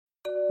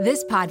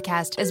This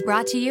podcast is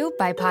brought to you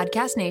by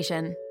Podcast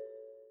Nation.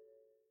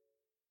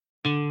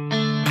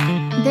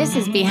 This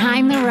is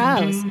Behind the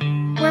Rose,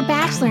 where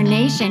Bachelor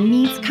Nation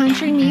meets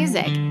country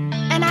music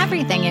and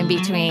everything in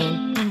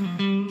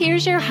between.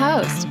 Here's your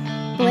host,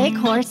 Blake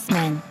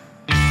Horstman.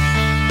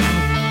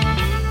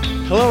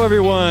 Hello,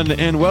 everyone,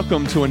 and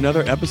welcome to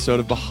another episode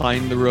of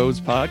Behind the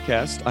Rose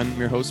podcast. I'm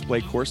your host,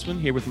 Blake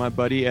Horstman, here with my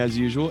buddy, as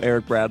usual,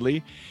 Eric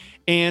Bradley.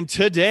 And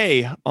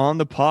today on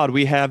the pod,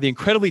 we have the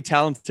incredibly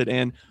talented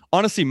and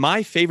honestly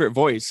my favorite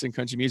voice in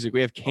country music.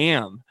 We have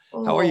Cam.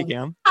 How are you,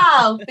 Cam?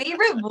 Oh,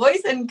 favorite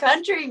voice in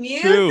country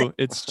music. True,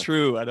 it's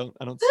true. I don't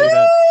say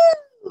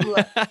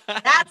that.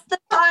 That's the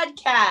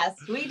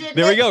podcast. We did.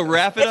 There we go.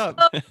 Wrap it up.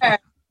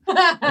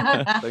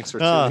 Thanks for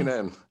tuning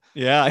in.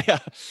 Yeah.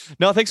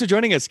 No, thanks for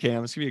joining us,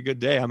 Cam. It's gonna be a good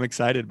day. I'm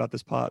excited about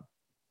this pod.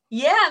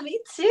 Yeah, me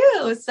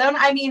too. So,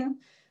 I mean,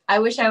 I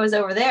wish I was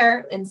over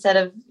there instead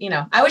of,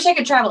 I wish I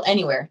could travel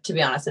anywhere, to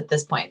be honest, at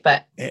this point.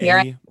 But here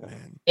I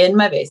am in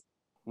my base.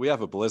 We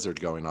have a blizzard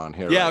going on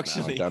here. Yeah, right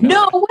actually. now.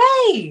 No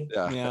way.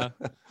 Yeah.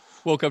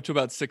 Woke up to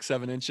about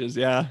 6-7 inches.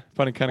 Yeah.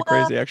 Funny, kind of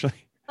crazy, actually.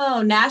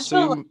 Oh,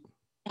 Nashville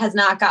has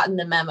not gotten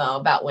the memo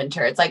about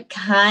winter. It's like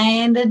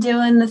kind of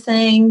doing the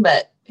thing,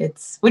 but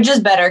which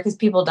is better because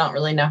people don't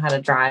really know how to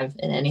drive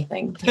in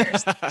anything here.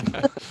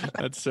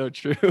 That's so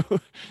true.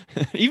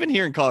 Even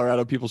here in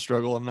Colorado, people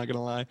struggle. I'm not going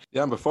to lie.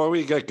 Yeah. And before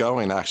we get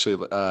going,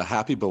 actually,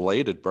 happy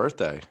belated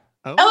birthday.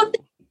 Oh,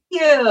 thank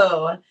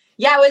you.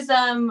 Yeah, it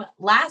was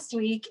last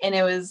week, and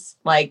it was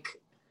like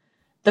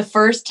the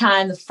first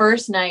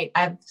night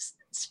I've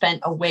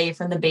spent away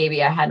from the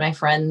baby. I had my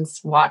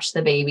friends watch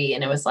the baby,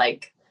 and it was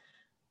like,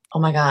 oh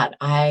my God,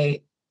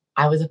 I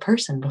was a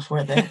person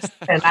before this.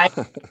 And I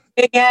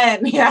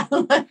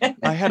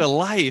had a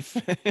life.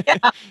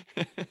 Yeah.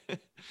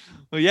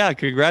 Well, yeah,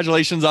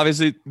 congratulations,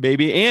 obviously,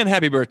 baby, and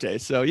happy birthday.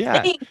 So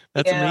yeah,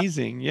 that's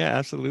amazing. Yeah,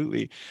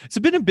 absolutely. It's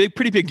been a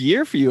pretty big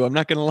year for you. I'm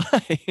not going to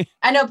lie.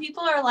 I know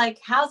people are like,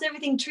 how's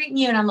everything treating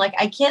you? And I'm like,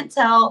 I can't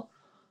tell,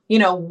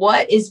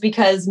 what is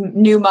because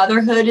new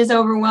motherhood is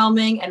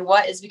overwhelming and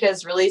what is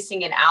because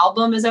releasing an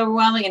album is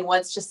overwhelming and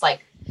what's just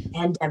like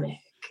pandemic.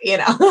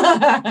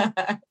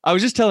 I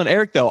was just telling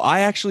Eric, though,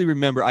 I actually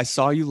remember I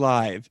saw you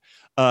live,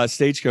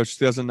 Stagecoach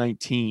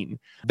 2019.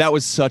 That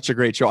was such a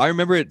great show. I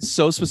remember it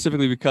so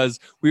specifically because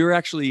we were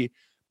actually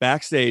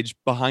backstage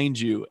behind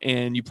you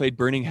and you played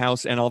Burning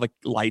House and all the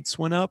lights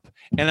went up.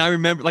 And I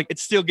remember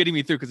it's still getting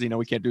me through because,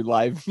 we can't do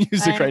live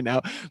music right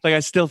now. I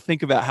still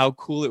think about how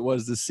cool it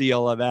was to see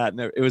all of that. And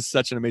it was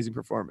such an amazing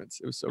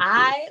performance. It was so cool.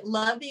 I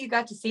love that you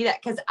got to see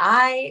that because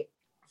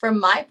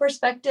from my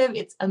perspective,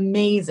 it's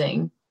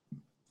amazing.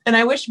 And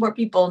I wish more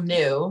people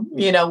knew,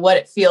 what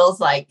it feels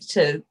like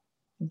to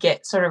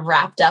get sort of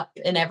wrapped up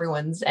in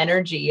everyone's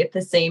energy at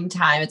the same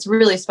time. It's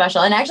really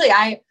special. And actually,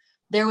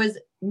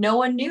 no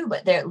one knew,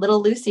 but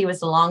little Lucy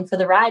was along for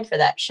the ride for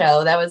that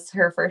show. That was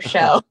her first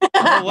show.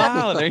 Oh,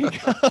 wow. There you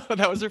go.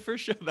 That was her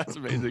first show. That's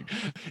amazing.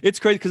 It's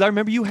crazy because I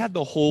remember you had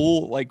the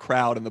whole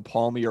crowd in the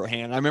palm of your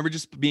hand. I remember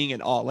just being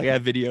in awe. I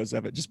have videos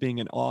of it, just being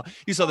in awe.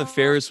 You saw the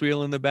Ferris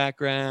wheel in the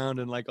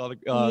background and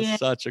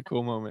such a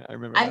cool moment. I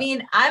remember. I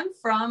mean, I'm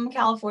from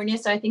California,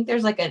 so I think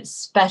there's a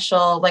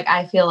special,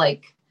 I feel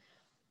like,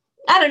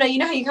 I don't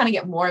know, how you kind of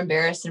get more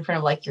embarrassed in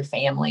front of your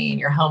family and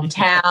your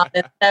hometown.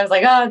 And I was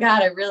like, oh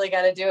God, I really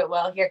got to do it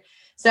well here.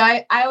 So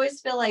I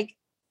always feel like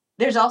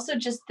there's also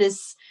just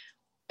this,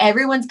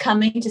 everyone's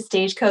coming to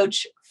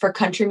Stagecoach for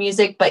country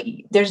music, but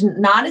there's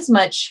not as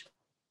much,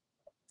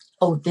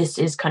 oh, this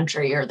is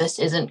country or this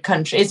isn't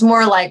country. It's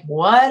more like,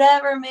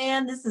 whatever,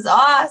 man, this is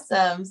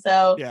awesome.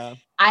 So yeah,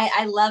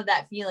 I love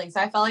that feeling.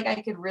 So I felt like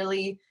I could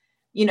really,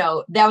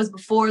 that was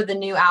before the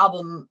new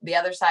album, The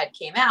Other Side,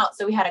 came out.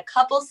 So we had a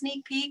couple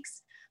sneak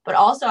peeks, but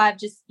also I've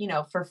just,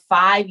 for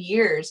 5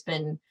 years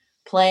been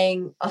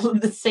playing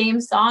the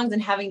same songs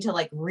and having to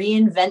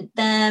reinvent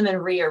them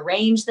and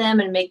rearrange them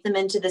and make them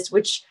into this,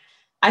 which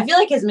I feel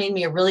like has made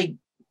me a really,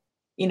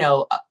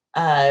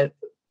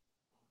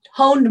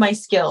 honed my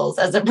skills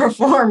as a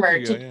performer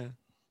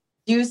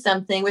do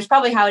something, which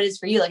probably how it is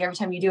for you. Every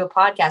time you do a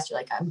podcast, you're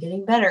like, I'm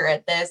getting better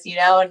at this,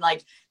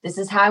 and this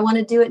is how I want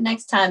to do it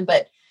next time.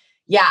 But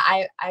yeah,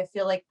 I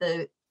feel like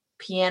the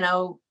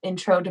piano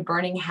intro to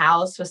Burning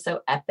House was so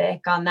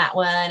epic on that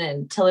one.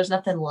 And Till There's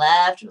Nothing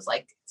Left, it was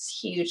this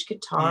huge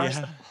guitar.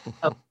 Yeah.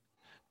 So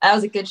that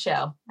was a good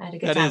show. I had a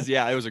good time.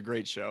 It was a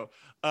great show.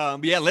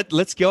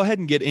 Let's go ahead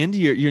and get into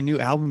your new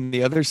album,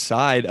 The Other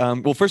Side.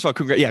 Well, first of all,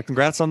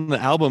 congrats on the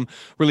album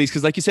release.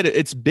 Cause like you said,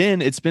 it's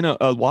been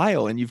a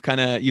while and you've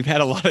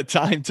had a lot of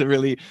time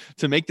to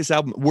make this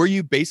album. Were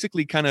you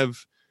basically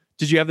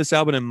did you have this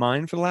album in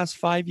mind for the last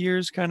 5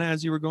 years,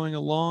 as you were going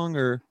along,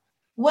 or?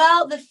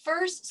 Well,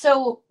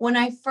 when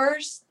I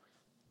first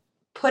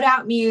put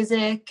out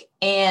music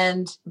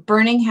and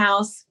Burning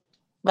House,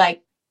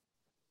 it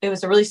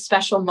was a really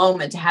special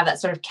moment to have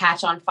that sort of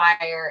catch on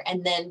fire.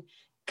 And then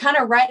kind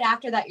of right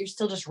after that, you're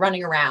still just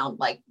running around,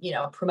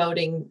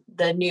 promoting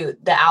the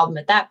album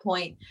at that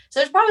point. So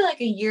it's probably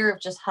a year of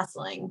just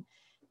hustling.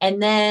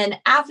 And then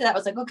after that, I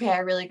was like, okay, I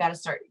really got to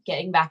start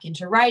getting back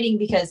into writing,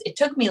 because it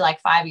took me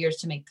like 5 years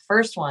to make the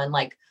first one,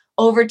 like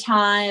over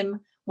time,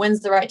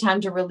 when's the right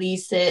time to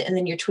release it? And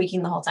then you're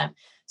tweaking the whole time.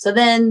 So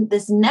then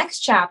this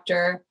next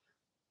chapter,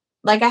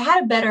 like I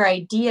had a better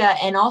idea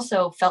and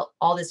also felt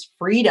all this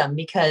freedom,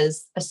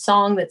 because a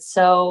song that's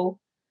so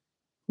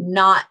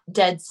not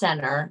dead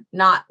center,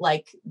 not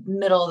like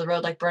middle of the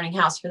road, like Burning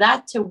House, for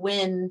that to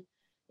win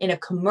in a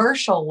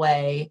commercial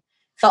way,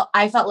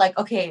 I felt like,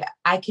 okay,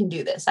 I can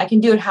do this. I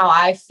can do it how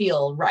I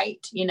feel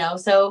right, you know?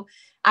 So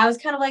I was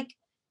kind of like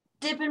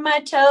dipping my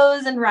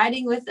toes and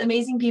writing with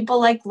amazing people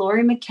like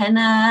Lori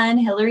McKenna and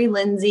Hillary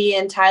Lindsay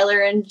and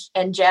Tyler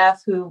and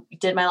Jeff, who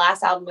did my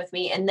last album with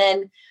me. And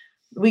then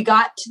we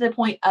got to the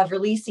point of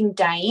releasing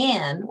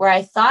Diane, where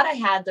I thought I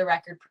had the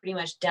record pretty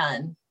much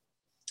done.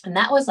 And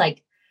that was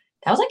like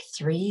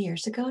 3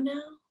 years ago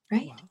now,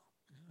 right? Wow.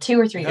 2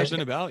 or 3 years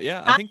been ago. About,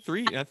 yeah, I think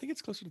 3. I think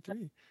it's closer to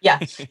 3. Yeah.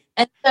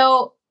 And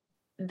so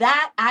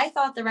that, I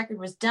thought the record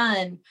was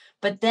done,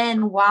 but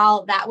then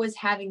while that was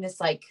having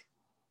this like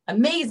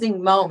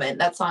amazing moment,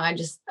 that song, I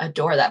just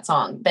adore that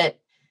song. But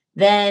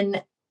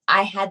then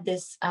I had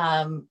this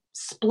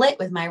split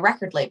with my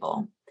record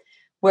label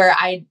where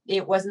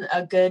it wasn't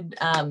a good,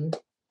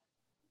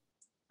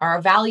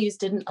 our values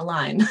didn't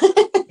align.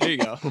 There you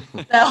go.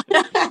 So,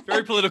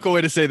 very political way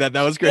to say that.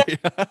 That was great.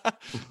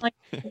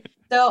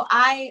 So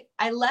I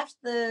left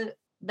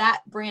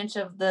that branch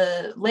of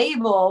the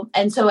label.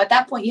 And so at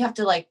that point you have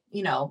to like,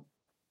 you know,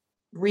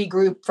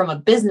 regroup from a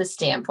business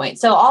standpoint.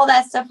 So all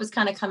that stuff was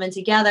kind of coming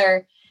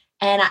together.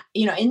 And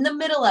you know, in the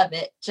middle of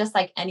it, just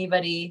like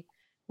anybody,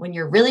 when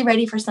you're really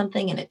ready for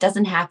something and it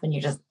doesn't happen,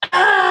 you're just,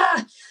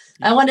 I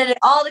wanted it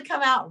all to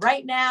come out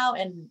right now.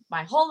 And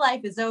my whole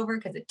life is over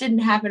because it didn't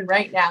happen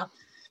right now.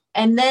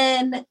 And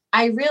then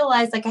I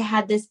realized like I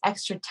had this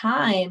extra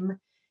time,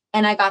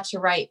 and I got to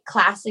write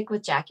Classic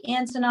with Jack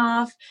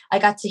Antonoff. I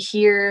got to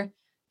hear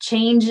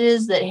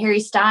Changes that Harry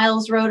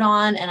Styles wrote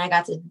on, and I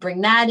got to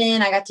bring that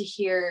in. I got to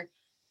hear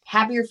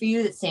Happier for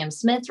You that Sam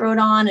Smith wrote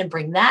on and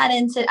bring that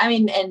into,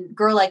 and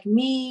Girl Like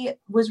Me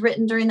was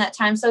written during that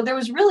time. So there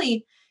was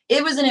really,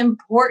 it was an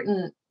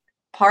important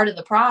part of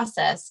the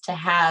process to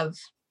have,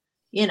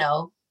 you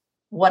know,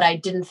 what I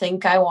didn't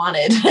think I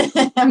wanted,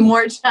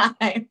 more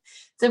time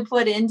to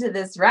put into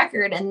this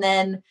record. And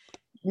then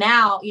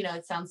now, you know,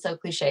 it sounds so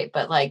cliche,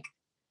 but like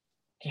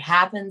it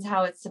happens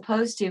how it's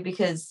supposed to,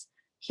 because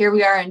here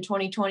we are in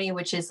 2020,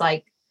 which is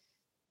like,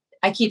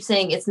 I keep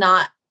saying it's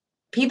not,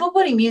 people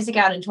putting music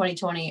out in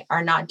 2020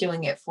 are not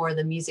doing it for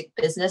the music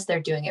business.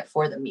 They're doing it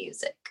for the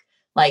music.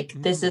 Like,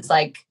 this is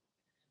like,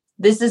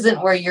 this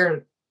isn't where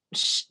you're,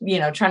 you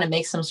know, trying to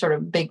make some sort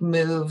of big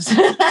moves,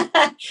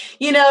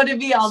 you know, to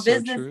be all so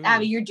business. True. I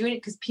mean, you're doing it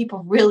because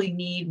people really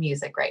need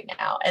music right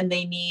now, and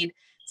they need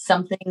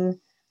something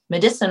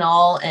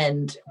medicinal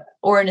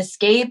or an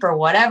escape or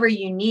whatever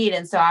you need.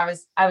 And so I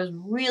was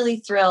really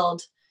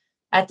thrilled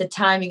at the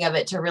timing of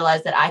it to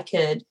realize that I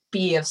could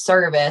be of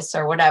service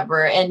or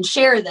whatever and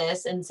share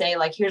this and say,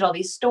 like, here's all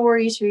these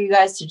stories for you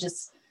guys to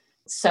just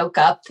soak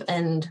up.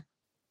 And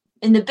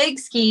in the big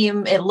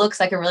scheme, it looks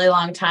like a really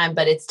long time,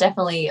 but it's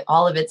definitely,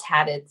 all of it's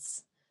had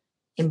its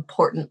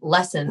important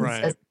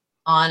lessons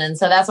on. And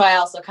so that's why I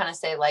also kind of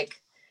say, like,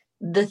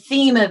 the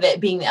theme of it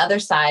being the other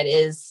side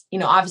is, you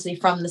know, obviously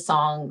from the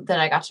song that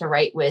I got to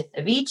write with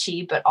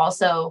Avicii, but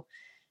also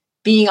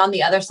being on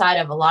the other side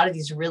of a lot of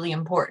these really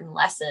important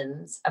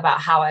lessons about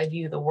how I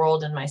view the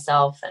world and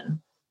myself. And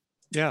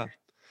yeah,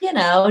 you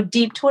know,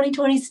 deep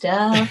 2020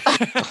 stuff.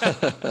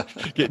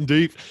 Getting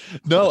deep.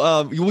 No,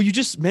 well, you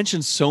just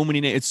mentioned so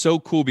many names. It's so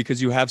cool because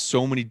you have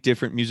so many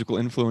different musical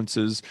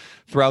influences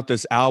throughout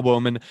this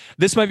album. And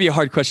this might be a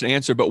hard question to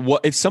answer, but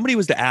what if somebody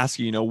was to ask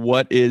you, you know,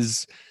 what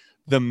is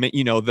the,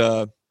 you know,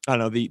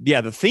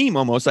 the theme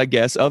almost, I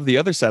guess, of the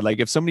other side? Like,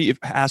 if somebody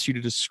asked you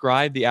to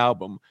describe the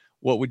album,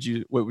 what would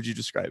you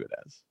describe it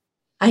as?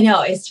 I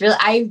know, it's really,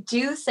 I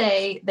do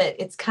say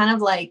that it's kind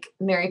of like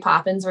Mary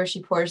Poppins, where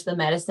she pours the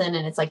medicine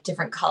and it's like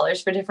different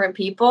colors for different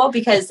people,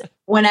 because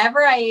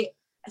whenever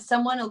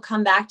someone will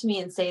come back to me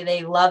and say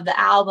they love the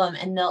album,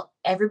 and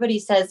everybody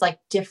says like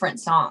different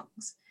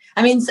songs.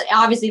 I mean, so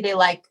obviously they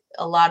like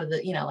a lot of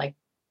the, you know, like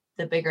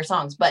the bigger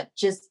songs, but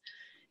just,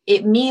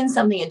 it means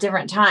something at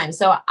different times.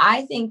 So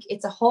I think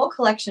it's a whole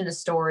collection of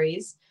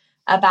stories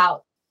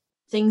about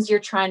things you're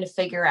trying to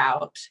figure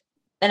out.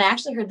 And I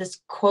actually heard this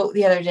quote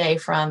the other day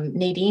from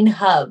Nadine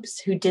Hubbs,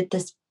 who did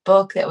this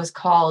book that was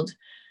called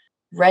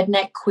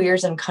Redneck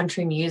Queers and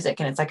Country Music.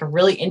 And it's like a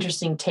really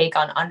interesting take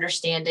on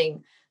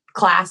understanding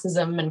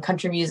classism and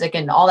country music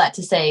and all that,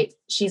 to say,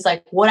 she's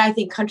like, what I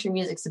think country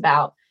music's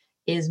about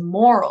is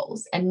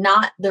morals, and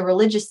not the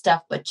religious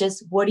stuff, but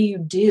just what do you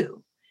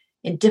do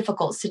in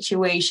difficult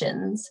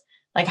situations?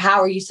 Like, how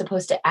are you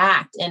supposed to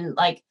act? And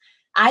like,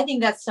 I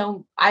think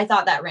I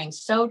thought that rang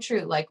so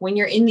true. Like, when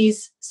you're in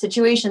these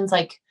situations,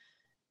 like,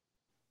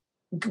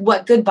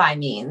 what goodbye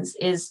means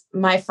is,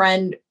 my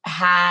friend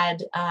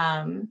had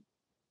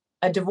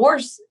a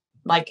divorce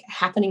like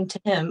happening to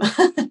him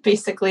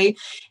basically,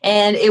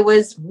 and it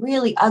was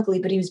really ugly,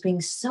 but he was being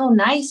so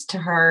nice to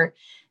her.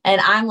 And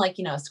I'm like,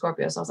 a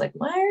Scorpio. So I was like,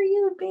 why are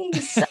you being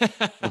so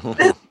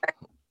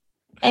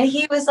And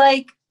he was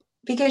like,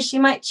 because she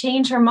might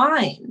change her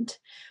mind.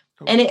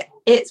 And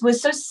it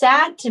was so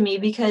sad to me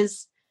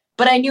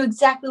but I knew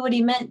exactly what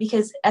he meant,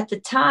 because at the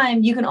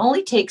time you can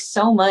only take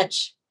so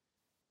much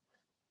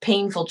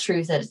painful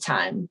truth at a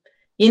time.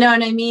 You know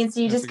what I mean? So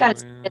you just got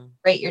to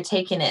rate you're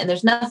taking it, and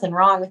there's nothing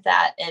wrong with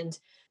that. And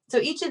so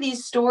each of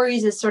these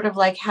stories is sort of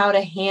like how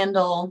to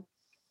handle,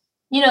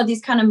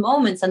 these kind of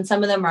moments. And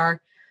some of them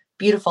are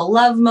beautiful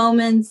love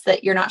moments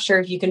that you're not sure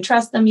if you can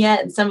trust them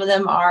yet. And some of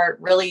them are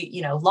really,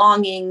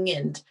 longing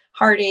and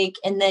heartache.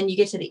 And then you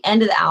get to the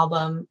end of the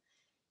album.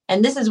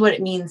 And this is what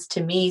it means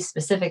to me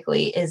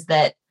specifically, is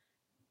that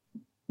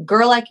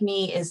Girl Like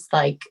Me is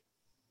like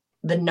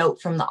the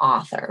note from the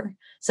author.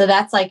 So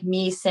that's like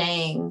me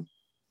saying,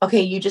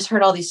 okay, you just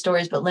heard all these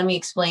stories, but let me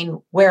explain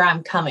where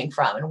I'm coming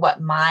from and what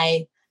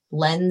my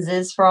lens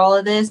is for all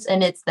of this.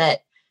 And it's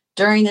that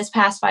during this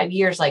past 5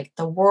 years, like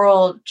the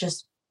world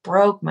just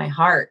broke my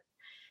heart.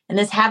 And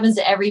this happens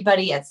to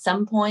everybody at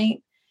some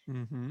point.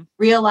 Mm-hmm.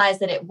 Realize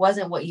that it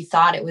wasn't what you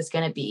thought it was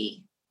going to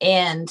be.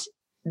 And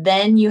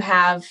then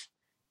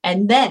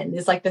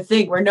it's like the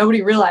thing where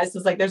nobody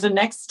realizes, like, there's a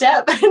next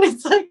step. And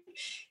it's like,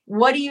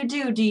 what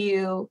do? Do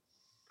you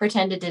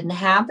pretend it didn't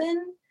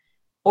happen?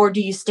 Or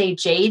do you stay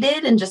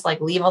jaded and just like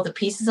leave all the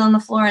pieces on the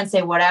floor and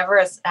say, whatever,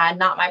 it's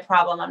not my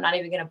problem, I'm not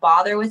even going to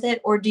bother with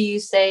it? Or do you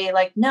say,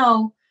 like,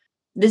 no,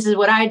 this is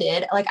what I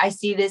did. Like, I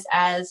see this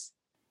as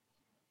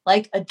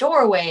like a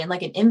doorway and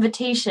like an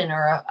invitation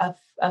or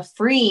a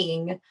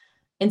freeing,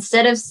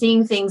 instead of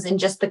seeing things in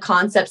just the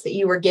concepts that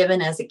you were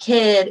given as a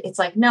kid. It's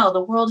like, no,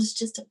 the world is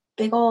just a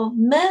big old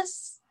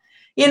mess,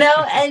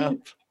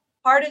 and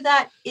part of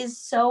that is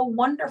so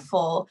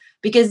wonderful,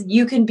 because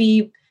you can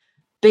be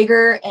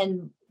bigger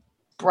and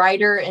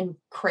brighter and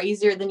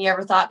crazier than you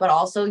ever thought, but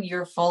also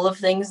you're full of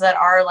things that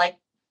are like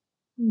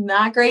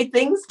not great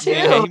things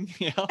too.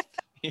 Yeah.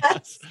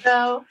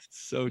 So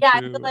true. I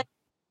feel like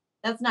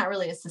that's not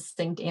really a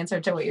succinct answer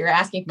to what you're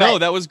asking. But no,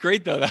 that was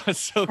great though. That was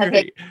so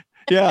great.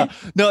 Yeah.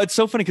 No, it's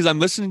so funny because I'm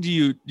listening to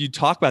you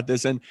talk about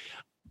this, and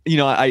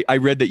I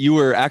read that you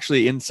were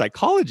actually in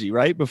psychology,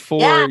 right?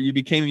 Before you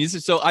became a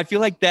musician. So I feel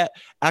like that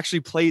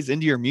actually plays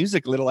into your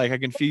music a little. Like I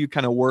can feel you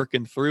kind of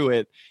working through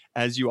it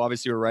as you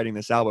obviously were writing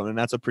this album. And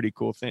that's a pretty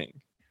cool thing.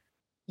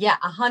 Yeah,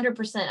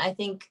 100%. I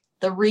think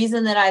the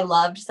reason that I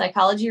loved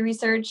psychology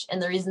research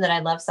and the reason that I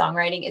love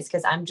songwriting is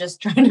because I'm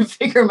just trying to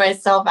figure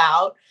myself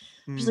out.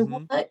 Just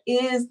like, what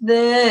is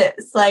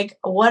this? Like,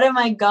 what am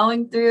I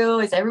going through?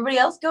 Is everybody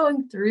else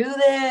going through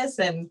this?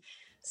 And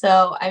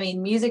so, I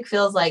mean, music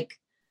feels like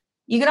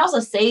you can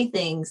also say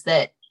things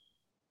that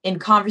in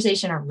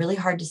conversation are really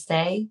hard to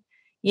say.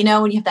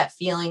 When you have that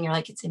feeling, you're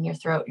like, it's in your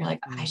throat. And you're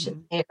like, I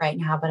should say it right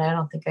now, but I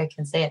don't think I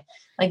can say it.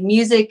 Like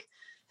music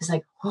is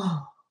like,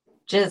 oh,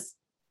 just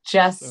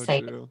so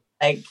say true.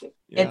 It.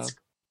 Like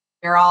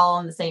you're all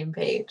on the same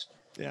page.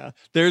 Yeah.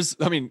 There's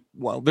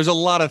a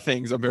lot of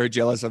things I'm very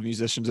jealous of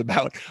musicians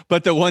about,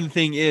 but the one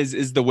thing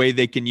is the way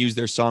they can use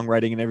their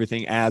songwriting and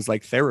everything as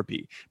like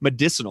therapy,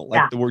 medicinal,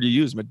 like the word you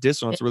use,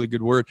 medicinal. It's a really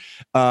good word.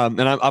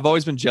 And I've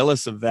always been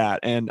jealous of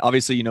that. And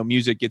obviously,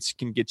 music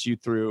can get you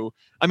through.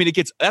 I mean,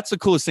 that's the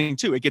coolest thing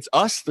too. It gets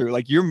us through,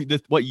 like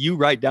what you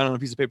write down on a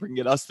piece of paper can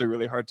get us through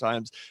really hard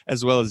times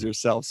as well as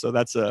yourself. So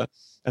that's a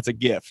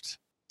gift.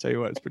 Tell you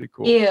what, it's pretty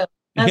cool. Yeah.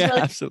 That's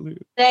really absolutely.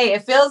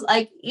 It feels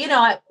like,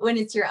 when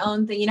it's your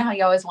own thing, how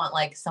you always want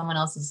like someone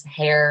else's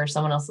hair or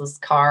someone else's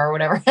car or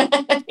whatever.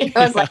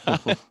 It's like,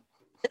 this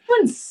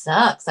one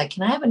sucks. Like,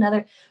 can I have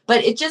another?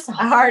 But it's just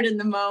hard in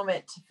the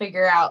moment to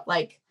figure out,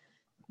 like,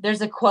 there's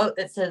a quote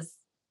that says,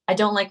 I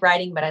don't like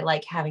writing, but I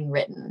like having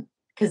written.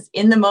 Because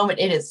in the moment,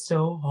 it is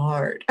so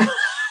hard.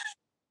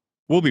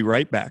 We'll be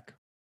right back.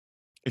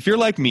 If you're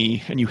like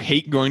me and you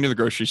hate going to the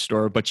grocery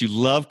store, but you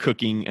love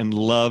cooking and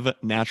love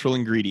natural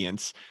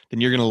ingredients, then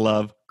you're going to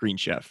love Green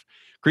Chef.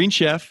 Green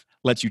Chef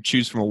lets you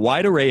choose from a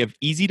wide array of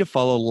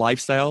easy-to-follow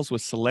lifestyles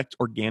with select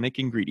organic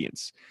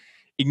ingredients.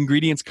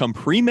 Ingredients come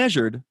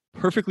pre-measured,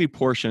 perfectly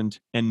portioned,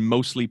 and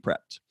mostly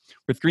prepped.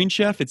 With Green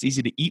Chef, it's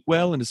easy to eat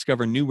well and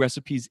discover new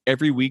recipes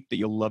every week that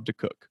you'll love to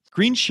cook.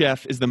 Green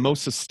Chef is the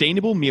most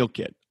sustainable meal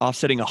kit,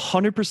 offsetting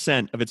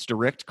 100% of its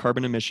direct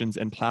carbon emissions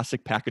and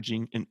plastic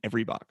packaging in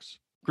every box.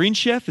 Green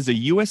Chef is a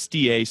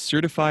USDA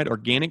certified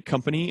organic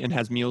company and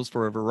has meals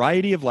for a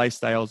variety of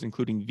lifestyles,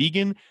 including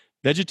vegan,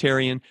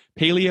 vegetarian,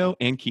 paleo,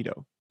 and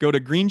keto. Go to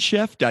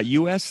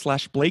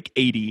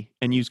greenchef.us/Blake80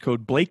 and use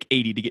code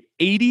Blake80 to get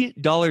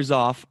 $80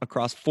 off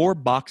across 4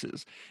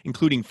 boxes,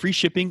 including free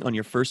shipping on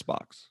your first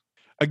box.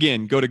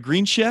 Again, go to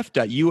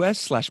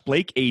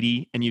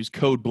greenchef.us/Blake80 and use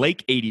code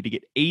Blake80 to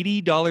get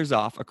 $80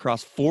 off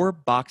across 4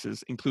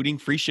 boxes, including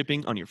free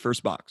shipping on your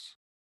first box.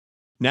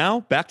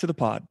 Now, back to the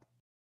pod.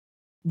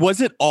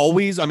 Was it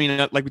always,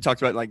 like we talked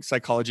about, like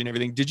psychology and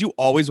everything, did you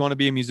always want to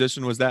be a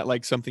musician? Was that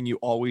like something you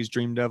always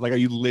dreamed of? Like, are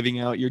you living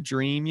out your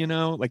dream,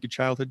 like your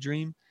childhood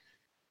dream?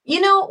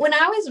 When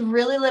I was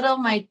really little,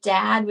 my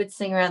dad would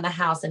sing around the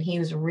house and he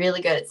was really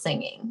good at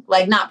singing,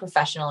 like not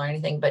professional or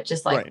anything, but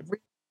just like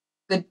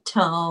really good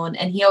tone,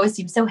 and he always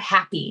seemed so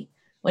happy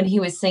when he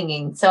was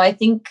singing. So I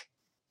think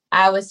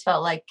I always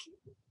felt like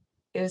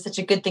it was such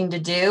a good thing to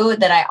do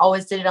that I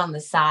always did it on the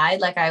side.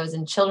 Like I was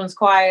in children's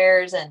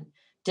choirs and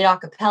did a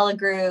cappella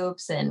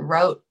groups and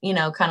wrote,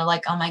 kind of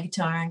like on my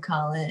guitar in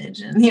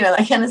college and,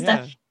 that kind of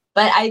stuff.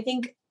 But I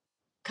think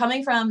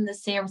coming from the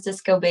San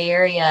Francisco Bay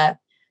Area,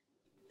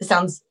 it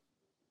sounds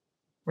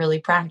really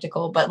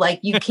practical, but like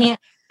you can't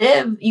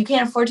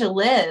afford to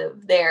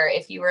live there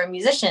if you were a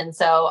musician.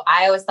 So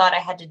I always thought I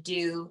had to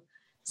do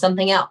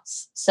something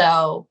else.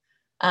 So,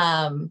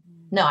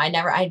 no,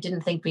 I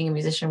didn't think being a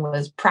musician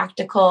was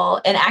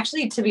practical. And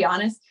actually, to be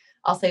honest,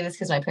 I'll say this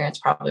because my parents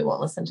probably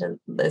won't listen to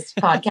this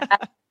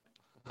podcast.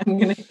 I'm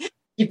going to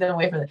keep them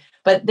away from it.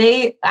 But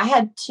I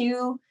had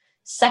 2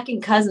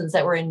 second cousins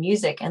that were in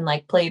music and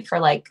like played for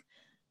like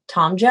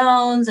Tom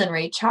Jones and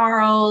Ray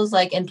Charles,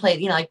 like, and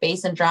played, like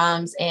bass and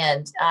drums.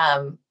 And,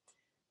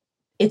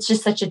 it's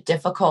just such a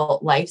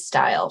difficult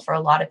lifestyle for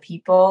a lot of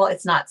people.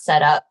 It's not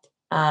set up.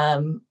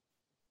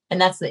 And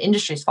that's the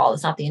industry's fault.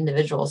 It's not the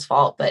individual's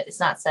fault, but it's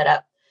not set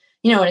up,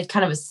 in a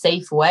kind of a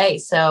safe way.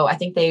 So I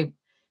think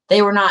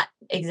they were not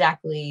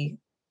exactly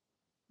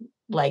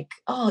like,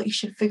 oh, you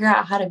should figure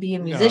out how to be a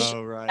musician.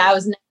 No, right. That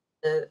was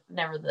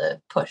never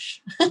the push.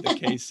 The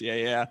case.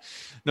 Yeah.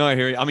 No, I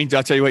hear you. I mean,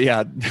 I'll tell you what,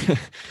 San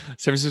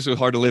Francisco is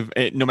hard to live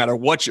no matter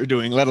what you're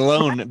doing, let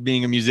alone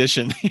being a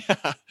musician.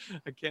 Yeah,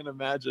 I can't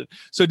imagine.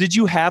 So did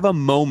you have a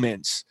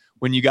moment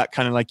when you got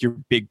kind of like your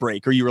big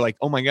break, or you were like,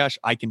 oh my gosh,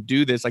 I can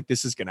do this. Like,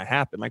 this is going to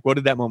happen. Like, what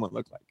did that moment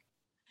look like?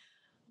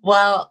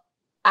 Well,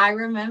 I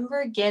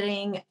remember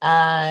getting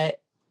a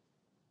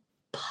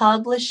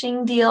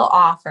publishing deal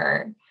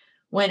offer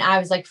when I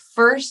was like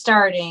first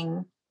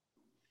starting.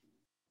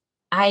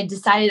 I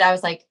decided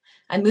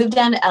I moved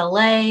down to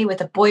LA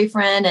with a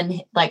boyfriend,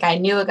 and like, I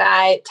knew a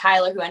guy,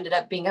 Tyler, who ended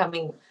up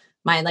becoming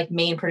my like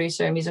main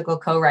producer and musical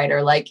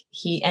co-writer. Like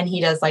he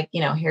does like,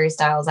 Harry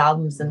Styles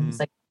albums, and he's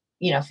like,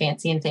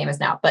 fancy and famous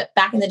now. But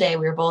back in the day,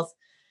 we were both,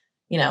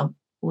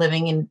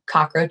 living in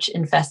cockroach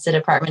infested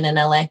apartment in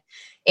LA.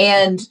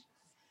 And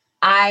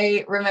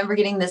I remember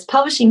getting this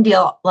publishing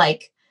deal,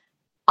 like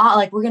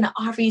we're going to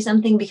offer you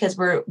something because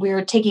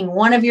we're taking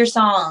one of your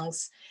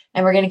songs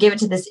and we're going to give it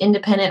to this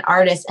independent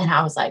artist. And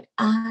I was like,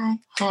 I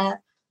have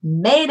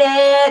made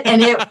it.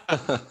 And it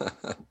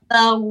was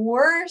the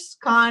worst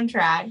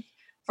contract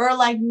for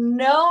like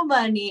no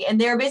money. And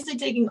they were basically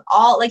taking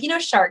all, like,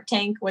 Shark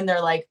Tank, when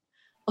they're like,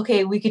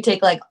 okay, we could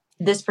take like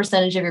this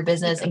percentage of your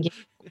business and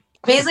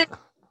basically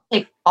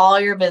take all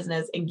your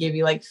business and give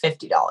you like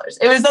 $50.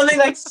 It was something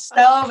like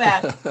so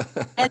bad.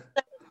 And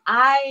so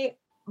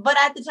but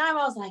at the time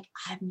I was like,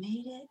 I've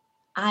made it.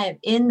 I am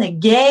in the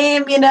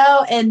game,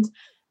 and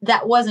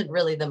that wasn't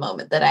really the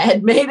moment that I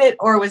had made it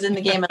or was in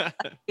the game.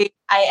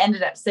 I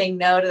ended up saying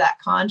no to that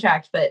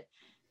contract, but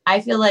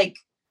I feel like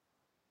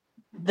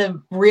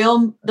the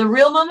real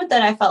moment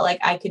that I felt like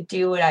I could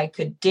do what I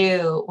could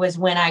do was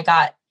when I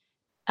got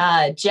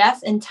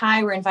Jeff and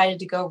Ty were invited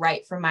to go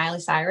write for Miley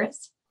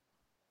Cyrus.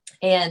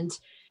 And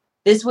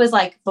this was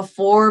like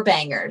before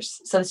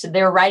Bangers. So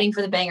they were writing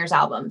for the Bangers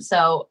album.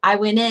 So I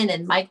went in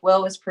and Mike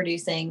Will was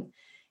producing,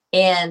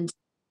 and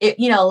it,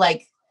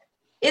 like,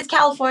 it's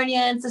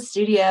California, it's a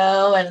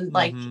studio, and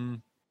like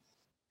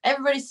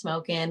everybody's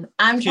smoking.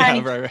 I'm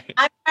trying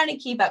to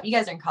keep up. You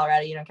guys are in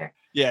Colorado, you don't care.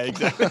 Yeah,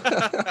 exactly.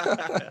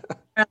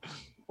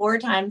 4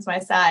 times my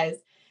size.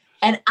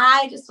 And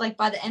I just like,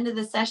 by the end of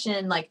the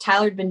session, like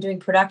Tyler had been doing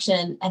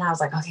production, and I was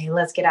like, okay,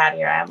 let's get out of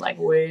here. I'm like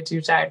way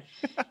too tired.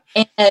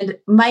 And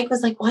Mike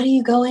was like, why don't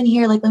you go in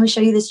here? Like, let me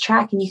show you this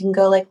track and you can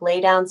go like lay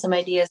down some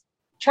ideas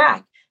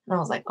track. And I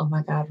was like, oh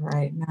my God,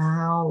 right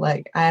now,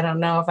 like, I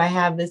don't know if I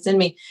have this in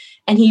me.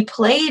 And he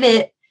played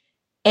it,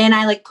 and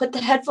I like put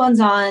the headphones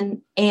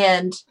on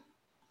and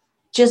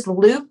just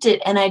looped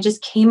it. And I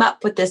just came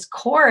up with this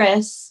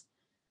chorus,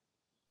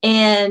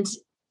 and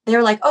they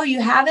were like, oh,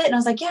 you have it? And I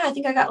was like, yeah, I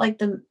think I got like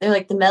they're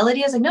like the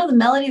melody. I was like, no, the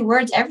melody,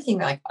 words, everything.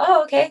 They're like,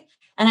 oh, okay.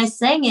 And I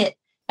sang it.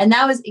 And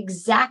that was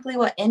exactly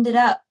what ended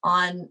up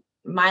on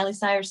Miley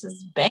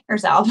Cyrus's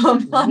Bangers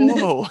album on this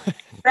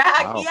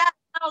track. Wow. Yeah.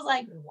 I was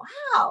like,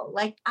 wow,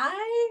 like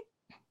I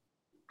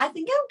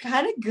think I'm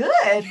kind of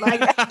good. Like,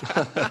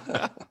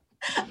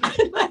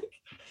 like,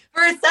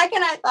 for a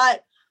second I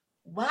thought,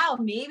 wow,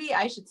 maybe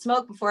I should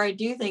smoke before I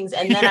do things.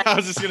 And then I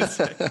was just going to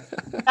say,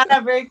 found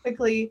out very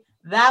quickly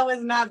that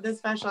was not the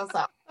special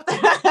song.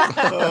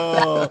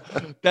 Oh,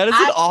 that is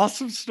an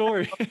awesome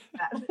story.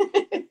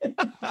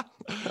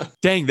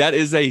 Dang, that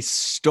is a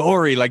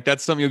story. Like,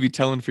 that's something you'll be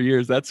telling for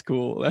years. That's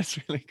cool. That's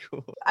really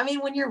cool. I mean,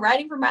 when you're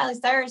writing for Miley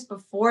Cyrus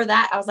before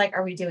that, I was like,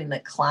 are we doing The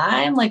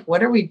Climb? Like,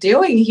 what are we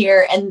doing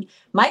here? And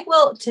Mike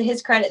Will, to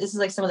his credit, this is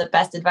like some of the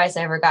best advice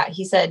I ever got.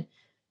 He said,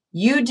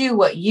 you do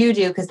what you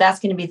do, because that's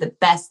going to be the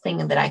best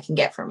thing that I can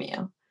get from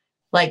you.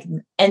 Like,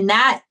 and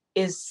that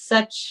is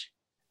such,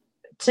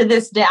 to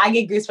this day, I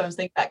get goosebumps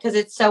thinking about it, because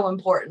it's so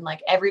important.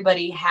 Like,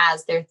 everybody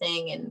has their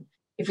thing, and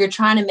if you're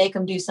trying to make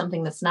them do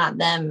something that's not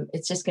them,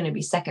 it's just going to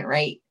be second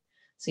rate.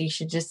 So you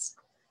should just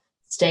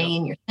stay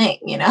in your thing,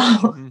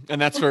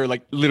 And that's for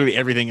like literally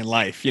everything in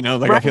life, like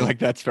Right. I feel like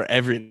that's for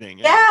everything.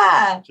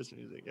 Yeah. Not just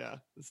music. Yeah.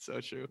 It's so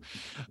true.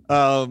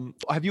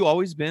 Have you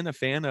always been a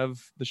fan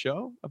of the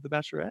show of The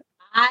Bachelorette?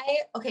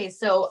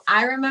 So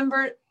I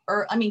remember,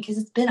 because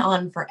it's been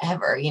on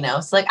forever,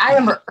 so like I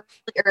remember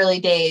early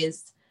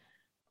days,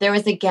 there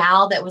was a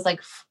gal that was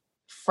like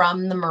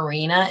from the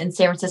marina in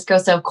San Francisco.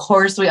 So of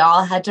course we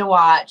all had to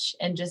watch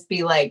and just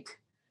be like,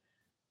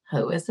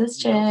 who is this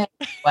chick?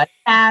 What's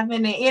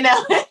happening?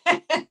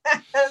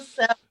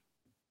 So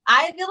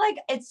I feel like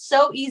it's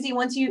so easy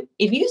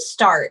if you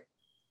start,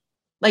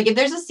 like if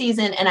there's a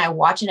season and I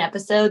watch an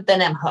episode,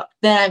 then I'm hooked.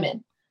 Then I'm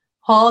in.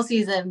 Whole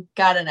season,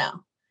 gotta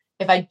know.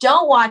 If I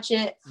don't watch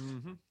it,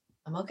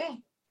 I'm okay.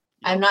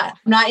 I'm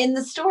not in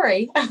the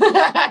story.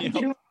 I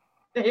can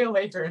stay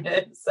away from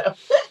it. So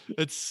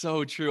it's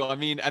so true. I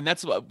mean, and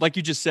that's like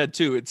you just said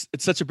too. It's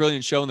such a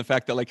brilliant show in the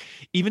fact that like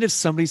even if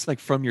somebody's like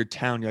from your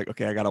town, you're like,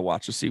 okay, I gotta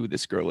watch to see who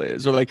this girl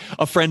is, or like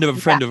a friend of a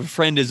friend of a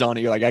friend is on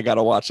it. You're like, I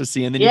gotta watch to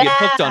see, and then you get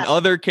hooked on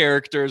other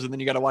characters, and then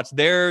you gotta watch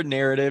their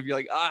narrative. You're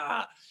like,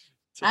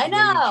 I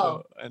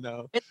know.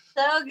 It's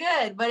so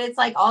good, but it's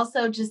like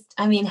also just,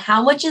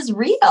 how much is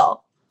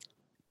real?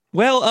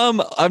 Well,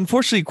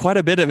 unfortunately, quite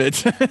a bit of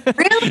it.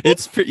 Really?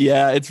 It's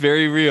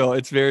very real.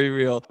 It's very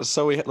real.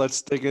 So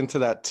let's dig into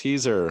that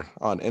teaser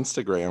on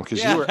Instagram,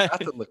 because you were at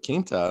the La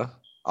Quinta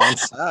on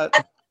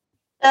set.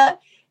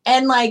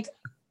 And like,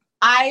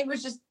 I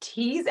was just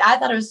teasing. I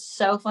thought it was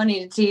so funny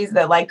to tease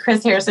that like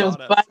Chris Harrison was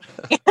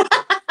funny.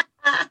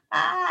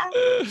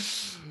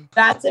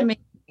 That's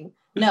amazing.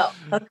 No,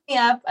 hook me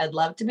up. I'd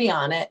love to be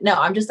on it. No,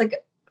 I'm just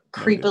like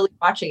creepily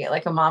watching it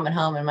like a mom at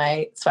home in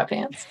my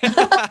sweatpants.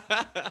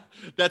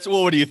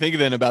 What do you think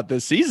then about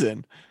this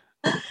season?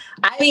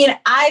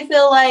 I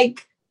feel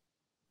like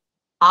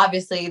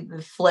obviously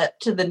the flip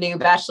to the new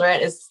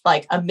Bachelorette is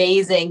like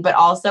amazing, but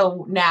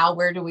also now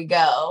where do we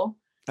go?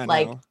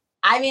 I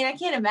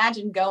can't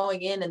imagine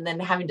going in and then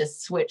having to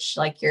switch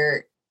like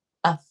your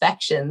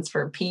affections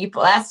for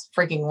people. That's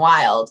freaking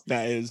wild.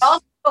 That is.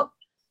 Also,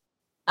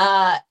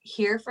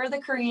 here for the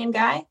Korean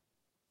guy.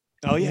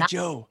 Oh yeah,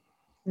 Joe.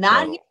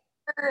 Not here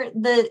for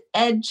the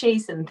Ed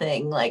Chasen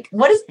thing. Like,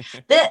 what is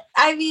that?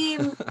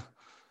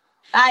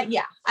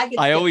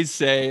 I always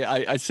say,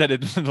 I said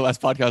it in the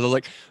last podcast. I was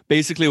like,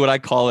 basically what I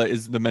call it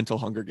is the mental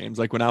Hunger Games.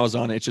 Like when I was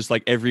on it, it's just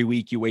like every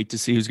week you wait to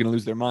see who's going to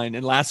lose their mind.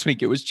 And last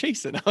week it was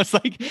Chasen. I was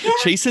like,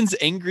 Chasen's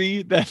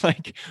angry that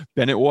like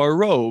Bennett wore a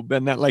robe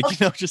and that like,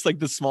 just like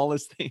the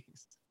smallest things.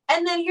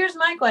 And then here's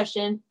my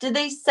question. Did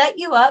they set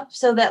you up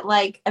so that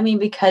like,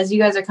 because you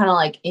guys are kind of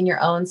like in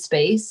your own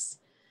space,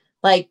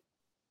 like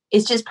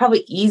it's just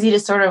probably easy to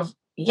sort of,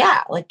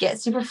 get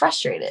super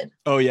frustrated.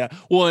 Oh yeah.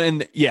 Well,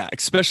 and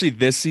especially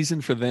this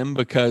season for them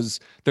because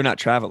they're not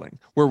traveling.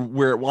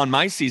 We're on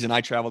my season,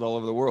 I traveled all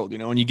over the world,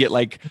 and you get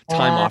like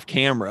time off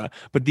camera,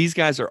 but these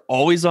guys are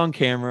always on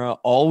camera,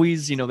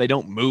 always, they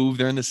don't move.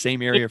 They're in the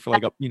same area for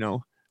like,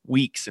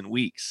 weeks and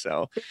weeks.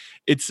 So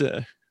it's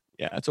a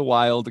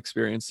wild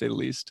experience, to say the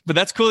least. But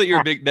that's cool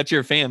that that's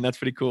your fan. That's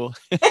pretty cool.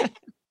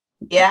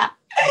 Yeah.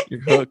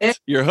 You're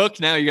hooked. You're hooked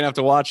now. You're going to have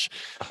to watch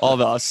all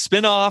the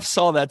spin-offs,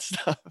 all that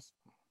stuff.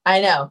 I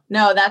know.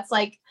 No, that's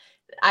like,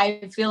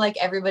 I feel like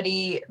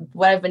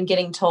what I've been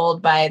getting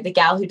told by the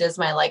gal who does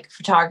my like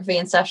photography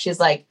and stuff, she's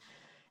like,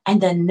 and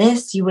then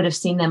you would have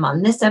seen them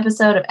on this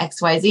episode of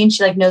XYZ. And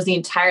she like knows the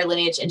entire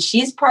lineage. And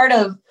she's part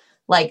of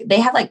like, they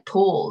have like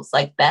pools,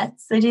 like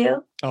bets they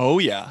do. Oh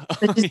yeah.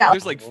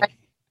 There's like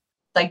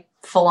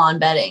full on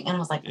betting. And I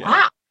was like,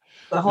 wow.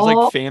 There's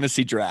like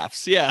fantasy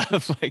drafts. Yeah.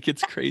 Like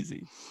it's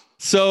crazy.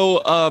 So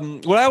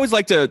what I always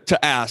like to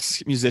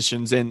ask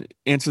musicians and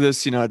answer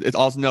this, it's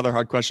also another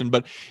hard question,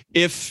 but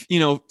if,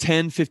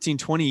 10, 15,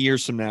 20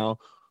 years from now,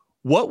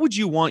 what would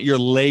you want your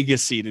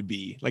legacy to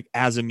be like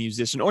as a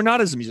musician, or not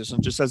as a musician,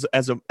 just as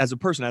a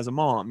person, as a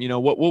mom,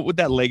 what would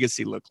that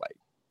legacy look like?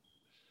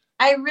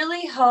 I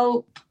really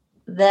hope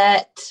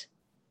that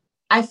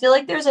I feel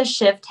like there's a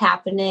shift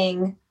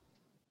happening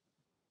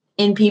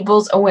in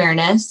people's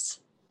awareness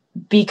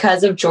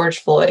because of George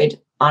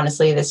Floyd,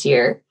 honestly, this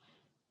year.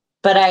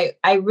 But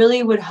I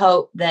really would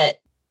hope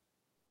that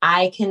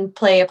I can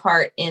play a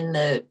part in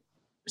the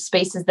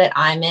spaces that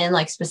I'm in,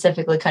 like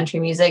specifically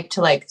country music,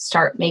 to like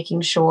start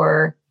making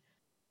sure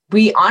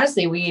we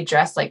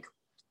address like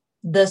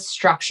the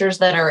structures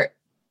that are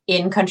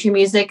in country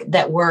music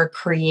that were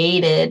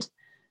created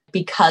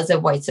because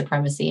of white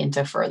supremacy and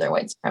to further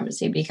white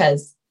supremacy.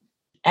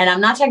 And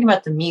I'm not talking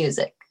about the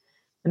music.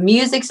 The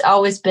music's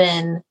always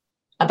been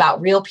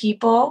about real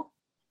people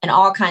and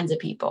all kinds of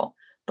people.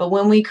 But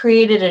when we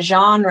created a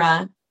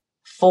genre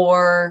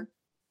for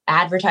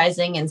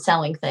advertising and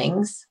selling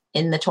things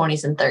in the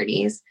 20s and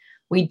 30s,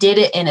 we did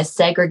it in a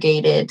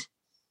segregated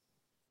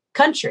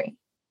country.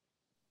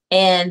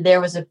 And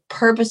there was a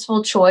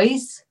purposeful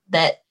choice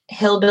that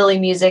hillbilly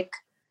music,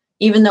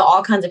 even though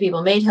all kinds of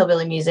people made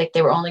hillbilly music,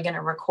 they were only going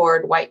to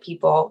record white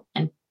people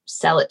and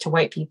sell it to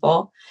white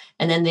people.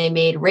 And then they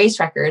made race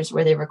records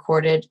where they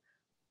recorded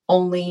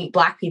only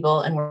Black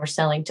people and were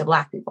selling to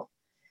Black people.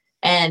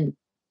 And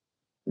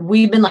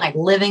we've been like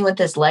living with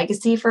this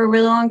legacy for a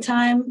really long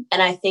time.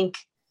 And I think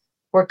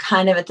we're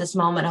kind of at this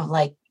moment of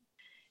like,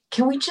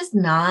 can we just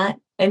not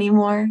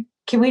anymore?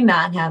 Can we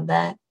not have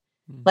that?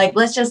 Like,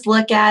 let's just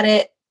look at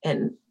it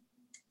and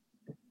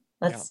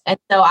and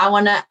so I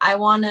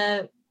want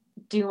to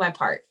do my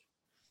part.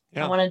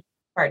 I want to do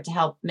my part to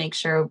help make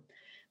sure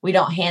we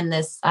don't hand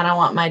this. I don't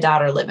want my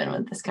daughter living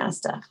with this kind of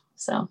stuff.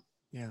 So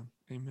yeah,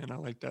 amen. I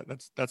like that.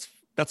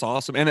 That's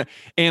awesome.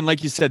 And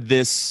like you said,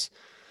 this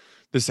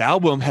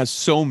album has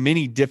so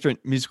many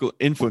different musical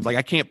influence. Like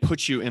I can't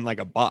put you in like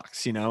a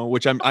box, you know,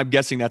 which I'm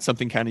guessing that's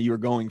something kind of you were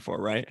going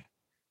for, right?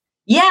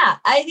 Yeah,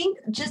 I think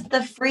just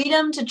the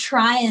freedom to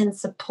try and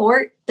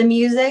support the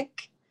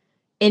music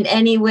in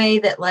any way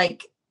that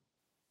like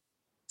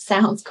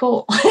sounds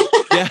cool.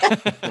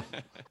 Yeah.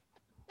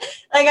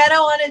 Like, I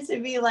don't want it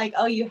to be like,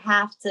 oh, you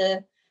have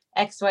to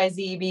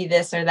XYZ be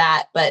this or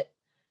that. But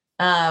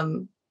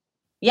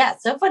yeah,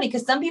 it's so funny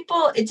because some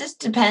people, it just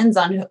depends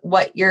on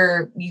what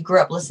you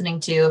grew up listening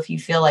to, if you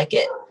feel like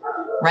it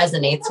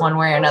resonates one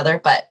way or another.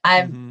 But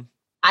I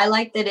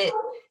like that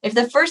if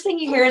the first thing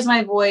you hear is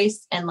my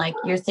voice and like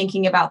you're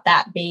thinking about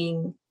that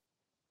being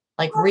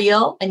like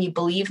real and you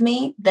believe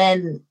me,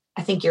 then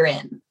I think you're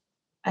in.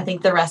 I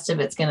think the rest of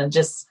it's going to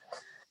just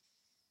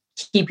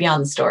keep you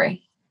on the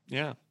story.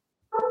 Yeah.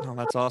 Oh,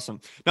 that's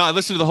awesome. No, I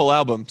listened to the whole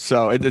album,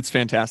 so it's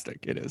fantastic.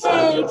 It is.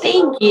 Yay,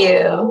 thank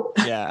you.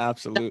 Yeah,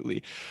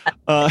 absolutely.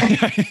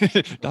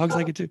 Dogs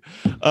like it too.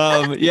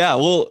 Yeah.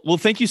 Well,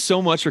 thank you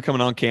so much for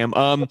coming on, Cam.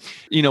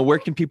 Where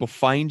can people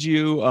find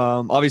you?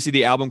 Obviously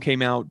the album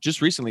came out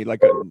just recently,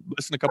 like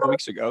less than a couple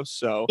weeks ago.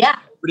 So yeah,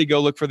 everybody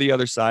go look for The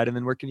Other Side. And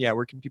then where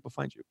can people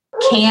find you?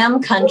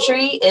 Cam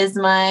Country is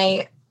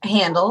my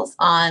handles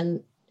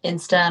on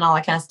Insta and all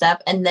that kind of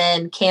stuff. And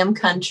then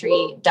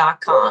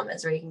camcountry.com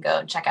is where you can go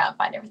and check out and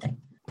find everything.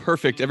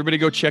 Perfect. Everybody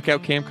go check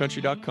out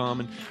camcountry.com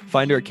and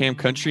find her at Cam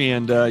Country.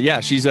 And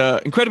she's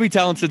an incredibly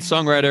talented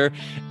songwriter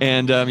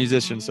and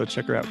musician. So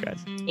check her out, guys.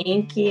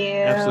 Thank you.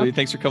 Absolutely.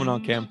 Thanks for coming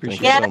on, Cam.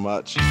 Appreciate it so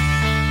much.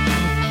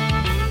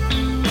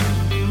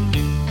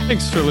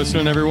 Thanks for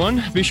listening,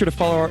 everyone. Be sure to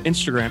follow our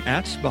Instagram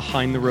at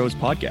Behind the Rose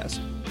Podcast.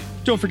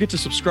 Don't forget to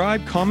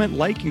subscribe, comment,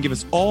 like, and give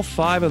us all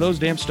 5 of those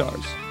damn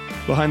stars.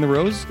 Behind the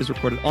Rose is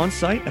recorded on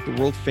site at the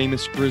world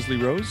famous Grizzly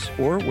Rose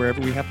or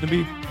wherever we happen to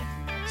be.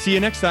 See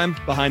you next time,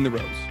 Behind the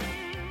Rose.